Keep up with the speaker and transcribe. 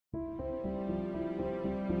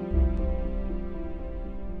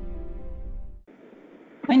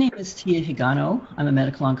name is Tia Higano. I'm a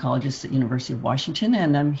medical oncologist at University of Washington,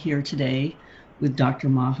 and I'm here today with Dr.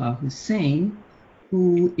 Maha Hussain,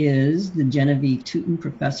 who is the Genevieve Touton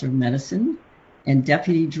Professor of Medicine and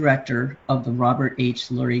Deputy Director of the Robert H.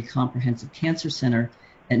 Lurie Comprehensive Cancer Center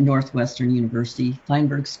at Northwestern University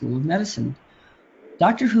Feinberg School of Medicine.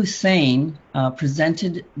 Dr. Hussain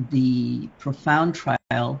presented the PROfound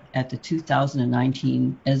trial at the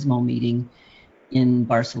 2019 ESMO meeting in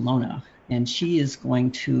Barcelona, and she is going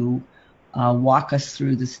to walk us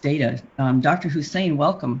through this data. Dr. Hussain,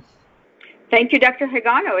 welcome. Thank you, Dr.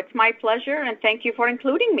 Higano. It's my pleasure, and thank you for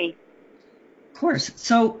including me. Of course.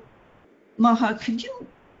 So, Maha, could you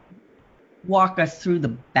walk us through the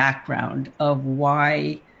background of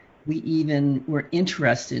why we even were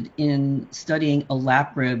interested in studying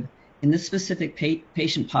olaparib in this specific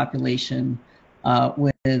patient population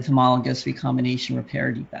with homologous recombination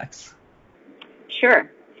repair defects?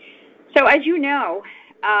 Sure. So as you know,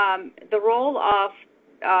 the role of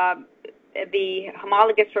the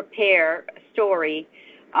homologous repair story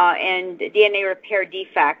and DNA repair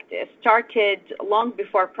defect started long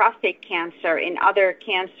before prostate cancer in other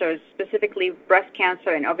cancers, specifically breast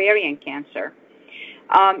cancer and ovarian cancer.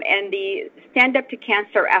 And the Stand Up to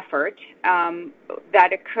Cancer effort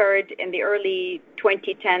that occurred in the early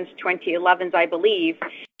 2010s, 2011s, I believe,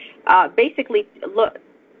 basically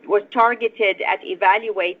was targeted at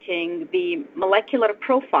evaluating the molecular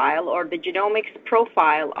profile or the genomics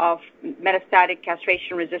profile of metastatic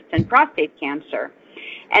castration-resistant prostate cancer.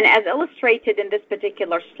 And as illustrated in this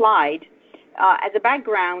particular slide, as a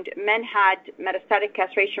background, men had metastatic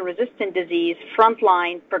castration-resistant disease,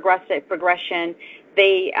 frontline progression.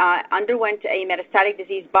 They underwent a metastatic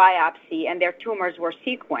disease biopsy, and their tumors were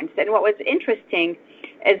sequenced. And what was interesting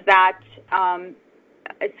is that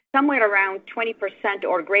somewhere around 20%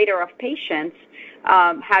 or greater of patients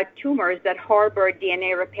had tumors that harbored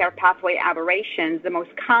DNA repair pathway aberrations. The most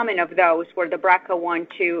common of those were the BRCA1,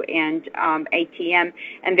 2, and ATM,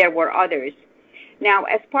 and there were others. Now,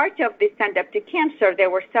 as part of the Stand Up to Cancer,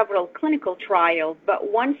 there were several clinical trials,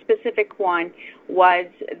 but one specific one was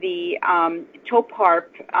the TOPARP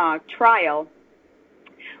trial,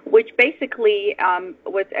 which basically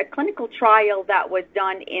was a clinical trial that was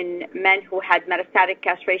done in men who had metastatic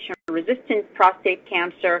castration-resistant prostate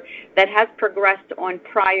cancer that has progressed on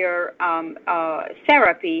prior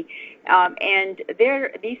therapy. And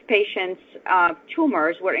these patients'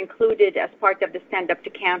 tumors were included as part of the Stand Up to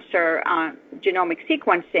Cancer genomic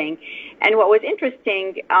sequencing. And what was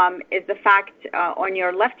interesting is the fact on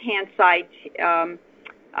your left-hand side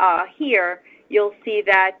here, you'll see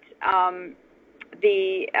that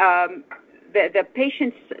the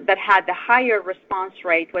patients that had the higher response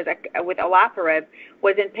rate was with olaparib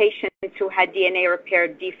was in patients who had DNA repair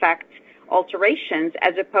defect alterations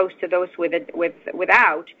as opposed to those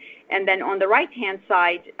without. And then on the right-hand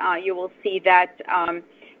side, you will see that,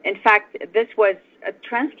 in fact, this was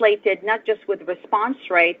translated not just with response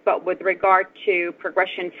rate, but with regard to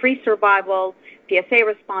progression-free survival, PSA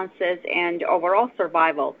responses, and overall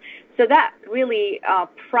survival. So that really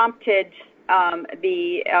prompted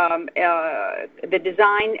the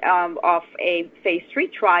design of a phase 3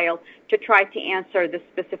 trial to try to answer the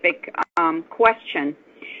specific question.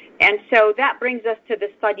 And so that brings us to the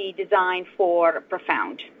study design for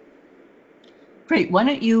PROfound. Great. Why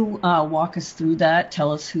don't you walk us through that?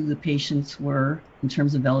 Tell us who the patients were in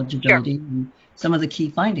terms of eligibility and some of the key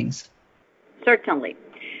findings. Certainly.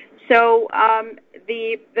 So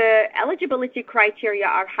the eligibility criteria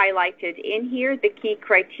are highlighted in here. The key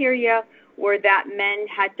criteria were that men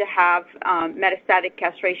had to have metastatic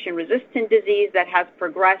castration-resistant disease that has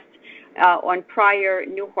progressed on prior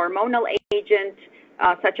new hormonal agents,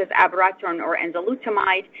 such as abiraterone or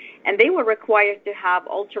enzalutamide, and they were required to have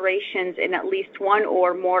alterations in at least one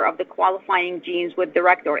or more of the qualifying genes with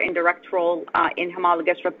direct or indirect role in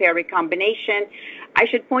homologous repair recombination. I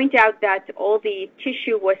should point out that all the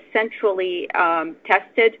tissue was centrally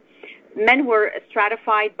tested. Men were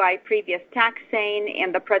stratified by previous taxane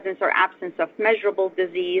and the presence or absence of measurable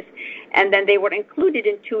disease, and then they were included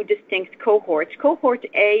in two distinct cohorts. Cohort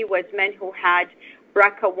A was men who had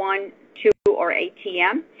BRCA1, 2, or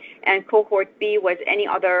ATM, and cohort B was any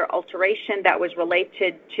other alteration that was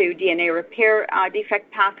related to DNA repair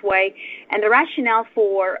defect pathway. And the rationale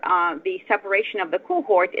for the separation of the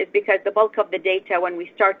cohort is because the bulk of the data when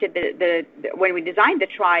we started when we designed the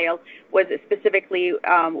trial was specifically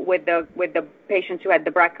with the patients who had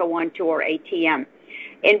the BRCA1, 2, or ATM.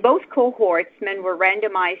 In both cohorts, men were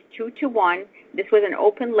randomized 2 to 1. This was an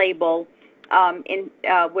open label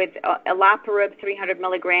with olaparib 300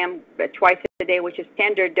 milligram twice a day, which is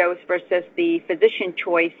standard dose, versus the physician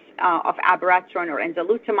choice of abiraterone or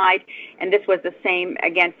enzalutamide, and this was the same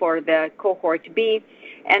again for the cohort B.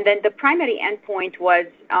 And then the primary endpoint was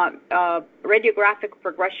radiographic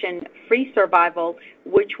progression-free survival,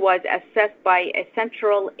 which was assessed by a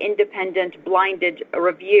central independent blinded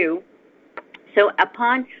review. So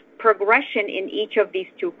upon progression in each of these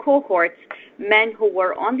two cohorts, men who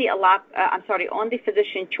were on the on the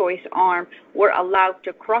physician choice arm were allowed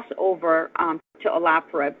to cross over to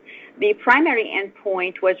olaparib. The primary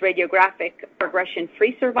endpoint was radiographic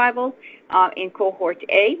progression-free survival in cohort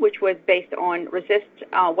A, which was based on RECIST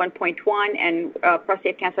 1.1 and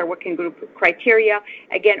prostate cancer working group criteria.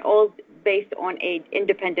 Again, all based on an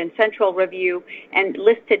independent central review, and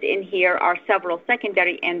listed in here are several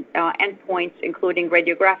secondary endpoints, including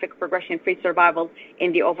radiographic progression-free survival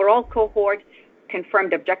in the overall cohort,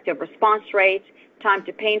 confirmed objective response rate, time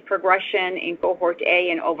to pain progression in cohort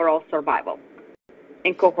A, and overall survival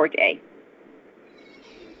in cohort A.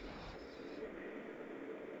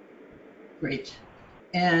 Great.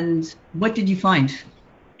 And what did you find?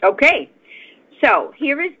 Okay. So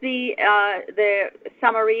here is the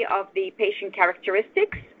summary of the patient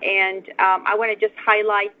characteristics, and I want to just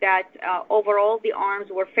highlight that overall the arms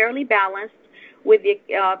were fairly balanced. With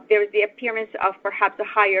there was the appearance of perhaps a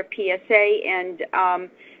higher PSA and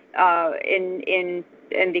in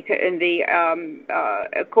the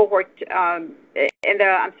cohort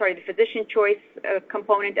the physician choice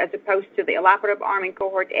component as opposed to the olaparib arm in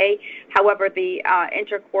cohort A. However, the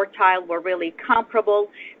interquartile were really comparable.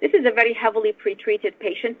 This is a very heavily pretreated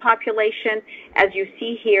patient population. As you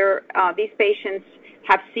see here, these patients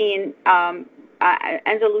have seen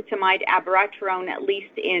enzalutamide abiraterone at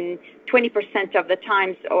least in 20% of the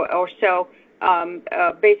times or so.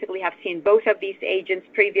 Basically have seen both of these agents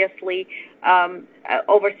previously.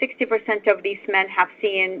 Over 60% of these men have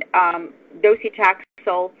seen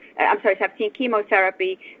docetaxel, have seen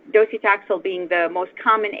chemotherapy, docetaxel being the most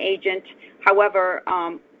common agent. However,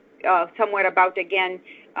 somewhere about, again,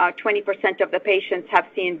 20% of the patients have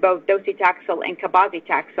seen both docetaxel and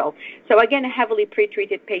cabazitaxel. So again, a heavily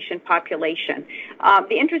pretreated patient population.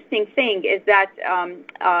 The interesting thing is that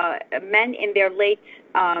men in their late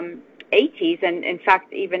 80s and in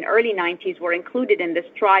fact even early 90s were included in this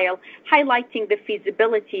trial, highlighting the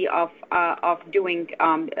feasibility of doing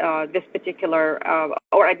this particular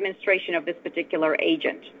or administration of this particular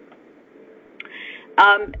agent.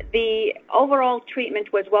 The overall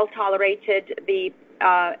treatment was well tolerated. The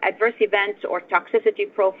adverse events or toxicity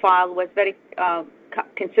profile was very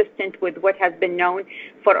consistent with what has been known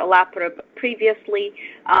for olaparib previously.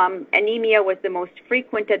 Anemia was the most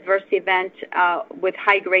frequent adverse event, with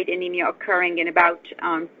high-grade anemia occurring in about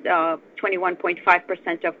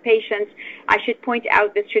 21.5% of patients. I should point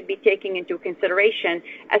out this should be taken into consideration.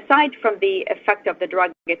 Aside from the effect of the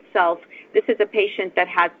drug itself, this is a patient that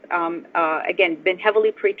has, again, been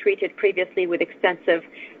heavily pretreated previously with extensive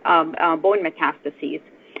bone metastases.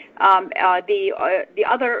 The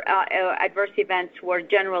other adverse events were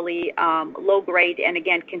generally low grade and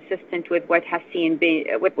again consistent with what has seen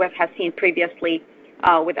previously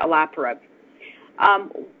with olaparib.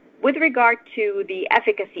 With regard to the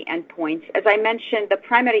efficacy endpoints, as I mentioned, the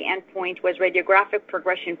primary endpoint was radiographic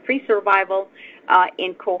progression-free survival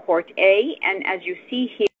in cohort A, and as you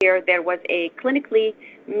see here, there was a clinically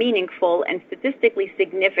meaningful and statistically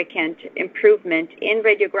significant improvement in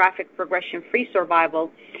radiographic progression-free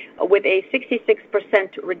survival with a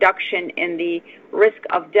 66% reduction in the risk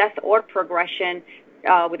of death or progression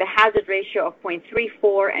with a hazard ratio of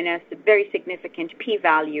 0.34 and a very significant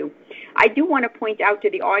p-value. I do want to point out to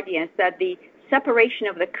the audience that the separation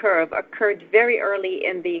of the curve occurred very early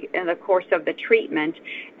in the course of the treatment,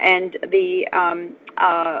 and the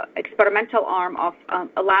experimental arm of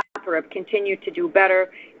olaparib continued to do better,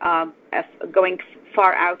 going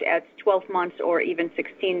far out at 12 months or even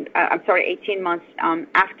 18 months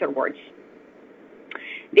afterwards.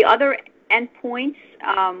 The other endpoints,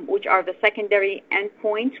 which are the secondary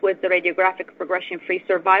endpoints, was the radiographic progression-free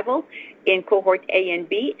survival in cohort A and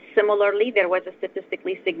B. Similarly, there was a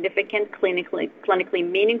statistically significant, clinically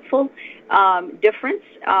meaningful difference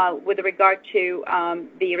with regard to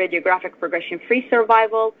the radiographic progression-free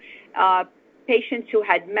survival. Patients who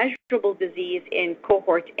had measurable disease in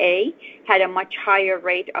cohort A had a much higher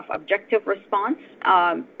rate of objective response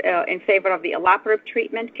in favor of the olaparib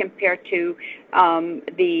treatment compared to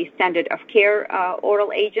the standard of care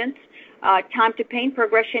oral agents. Time to pain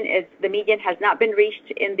progression is the median has not been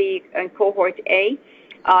reached in cohort A.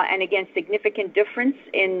 and again, significant difference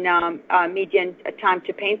in median time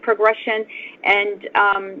to pain progression. And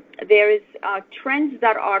there is trends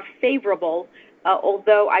that are favorable,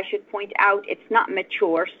 although I should point out it's not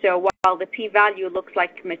mature. So while the p-value looks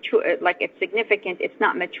like mature, like it's significant, it's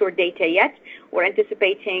not mature data yet. We're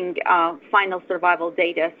anticipating final survival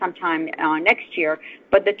data sometime next year,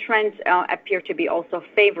 but the trends appear to be also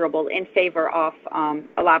favorable in favor of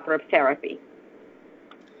olaparib therapy.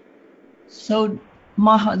 So,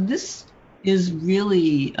 Maha, this is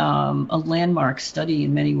really a landmark study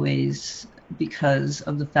in many ways because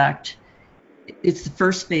of the fact it's the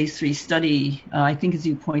first phase 3 study, I think, as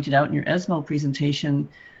you pointed out in your ESMO presentation,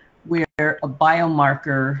 where a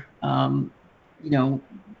biomarker,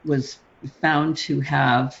 was found to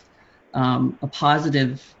have a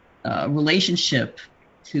positive relationship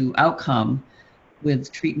to outcome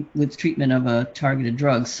with treatment of a targeted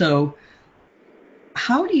drug. So,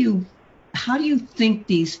 how do you think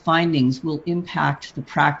these findings will impact the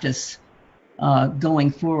practice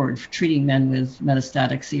going forward for treating men with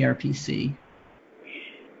metastatic CRPC?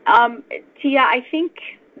 Tia, I think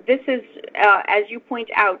this is, as you point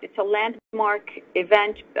out, it's a landmark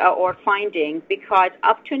event or finding, because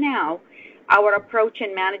up to now, our approach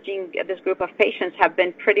in managing this group of patients have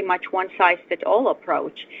been pretty much one-size-fits-all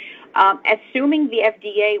approach. Assuming the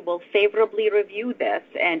FDA will favorably review this,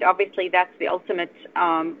 and obviously that's the ultimate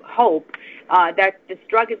hope, that this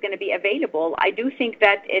drug is going to be available, I do think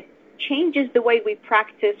that it changes the way we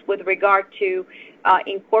practice with regard to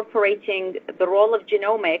incorporating the role of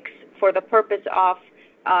genomics for the purpose of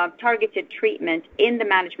targeted treatment in the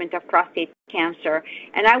management of prostate cancer.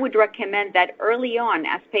 And I would recommend that early on,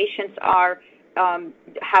 as patients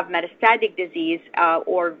have metastatic disease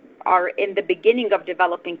or are in the beginning of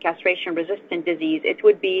developing castration-resistant disease, it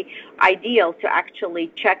would be ideal to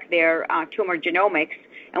actually check their tumor genomics.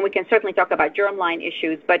 And we can certainly talk about germline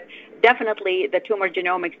issues, but definitely the tumor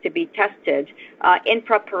genomics to be tested in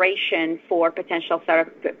preparation for potential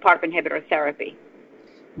PARP inhibitor therapy.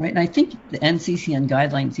 Right, and I think the NCCN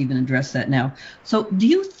guidelines even address that now. So do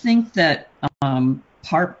you think that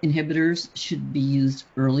PARP inhibitors should be used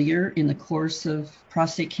earlier in the course of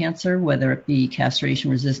prostate cancer, whether it be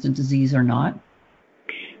castration-resistant disease or not?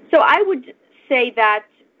 So I would say that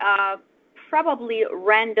probably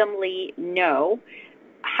randomly no.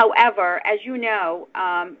 However, as you know,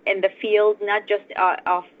 in the field, not just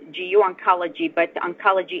of GU oncology, but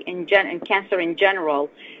oncology and cancer in general,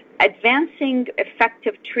 advancing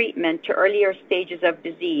effective treatment to earlier stages of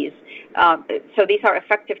disease. So these are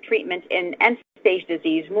effective treatment in end-stage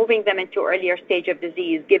disease. Moving them into earlier stage of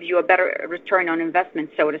disease gives you a better return on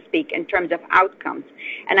investment, so to speak, in terms of outcomes.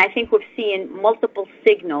 And I think we've seen multiple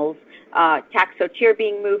signals, taxotere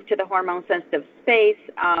being moved to the hormone-sensitive space,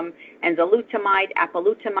 enzalutamide,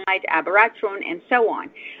 apalutamide, abiraterone, and so on.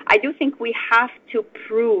 I do think we have to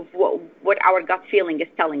prove what our gut feeling is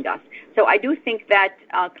telling us. So I do think that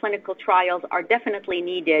clinical trials are definitely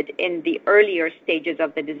needed in the earlier stages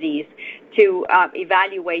of the disease to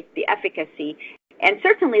evaluate the efficacy, and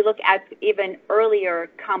certainly look at even earlier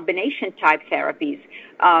combination type therapies,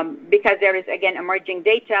 because there is, again, emerging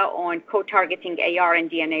data on co-targeting AR and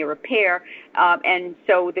DNA repair. And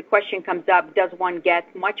so the question comes up, does one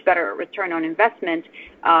get much better return on investment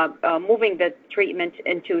moving the treatment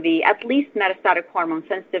into the at least metastatic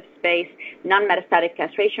hormone-sensitive space, non-metastatic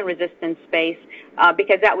castration-resistant space,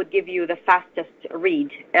 because that would give you the fastest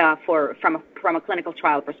read from a clinical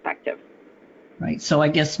trial perspective. Right. So I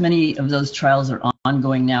guess many of those trials are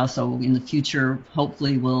ongoing now. So in the future,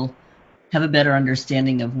 hopefully we'll have a better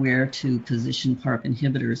understanding of where to position PARP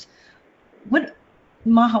inhibitors.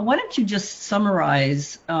 Maha, why don't you just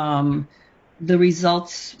summarize the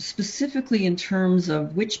results specifically in terms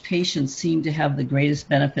of which patients seem to have the greatest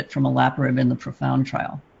benefit from olaparib in the PROfound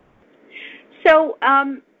trial? So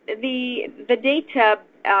the data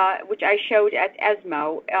which I showed at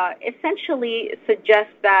ESMO essentially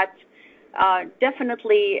suggests that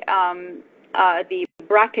definitely the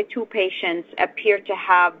BRCA2 patients appear to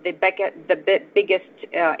have the biggest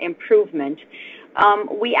improvement.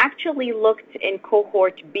 We actually looked in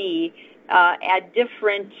cohort B at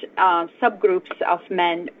different subgroups of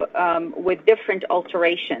men with different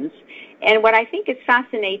alterations. And what I think is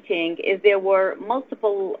fascinating is there were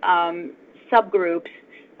multiple subgroups,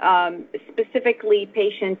 specifically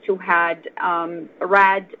patients who had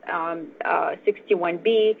RAD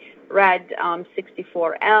 61B, RAD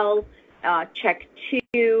 64L, check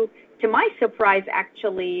 2. To my surprise,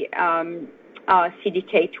 actually,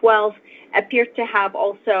 CDK12 appear to have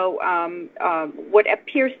also what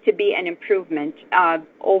appears to be an improvement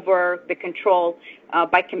over the control from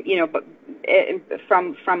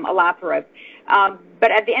olaparib.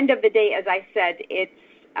 But at the end of the day, as I said, it's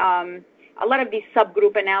a lot of these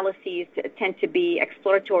subgroup analyses tend to be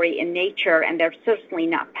exploratory in nature, and they're certainly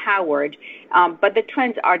not powered, but the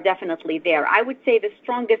trends are definitely there. I would say the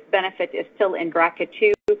strongest benefit is still in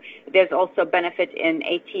BRCA2. There's also benefit in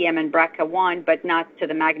ATM and BRCA1, but not to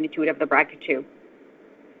the magnitude of the BRCA2.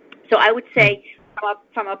 So I would say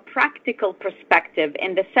from a practical perspective,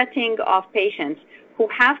 in the setting of patients who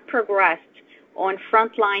have progressed on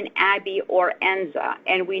frontline ABI or ENZA,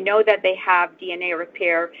 and we know that they have DNA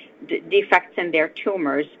repair defects in their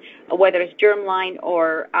tumors, whether it's germline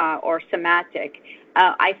or somatic.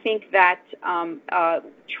 I think that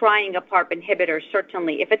trying a PARP inhibitor,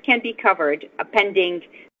 certainly, if it can be covered pending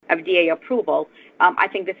FDA approval, I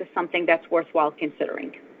think this is something that's worthwhile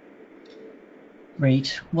considering.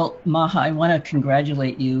 Great. Well, Maha, I want to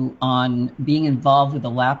congratulate you on being involved with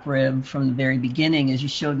olaparib from the very beginning, as you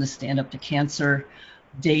showed in the Stand Up to Cancer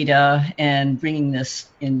data, and bringing this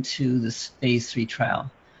into this phase 3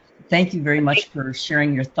 trial. Thank you very much for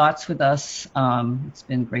sharing your thoughts with us. It's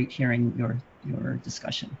been great hearing your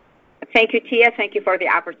discussion. Thank you, Tia. Thank you for the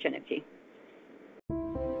opportunity.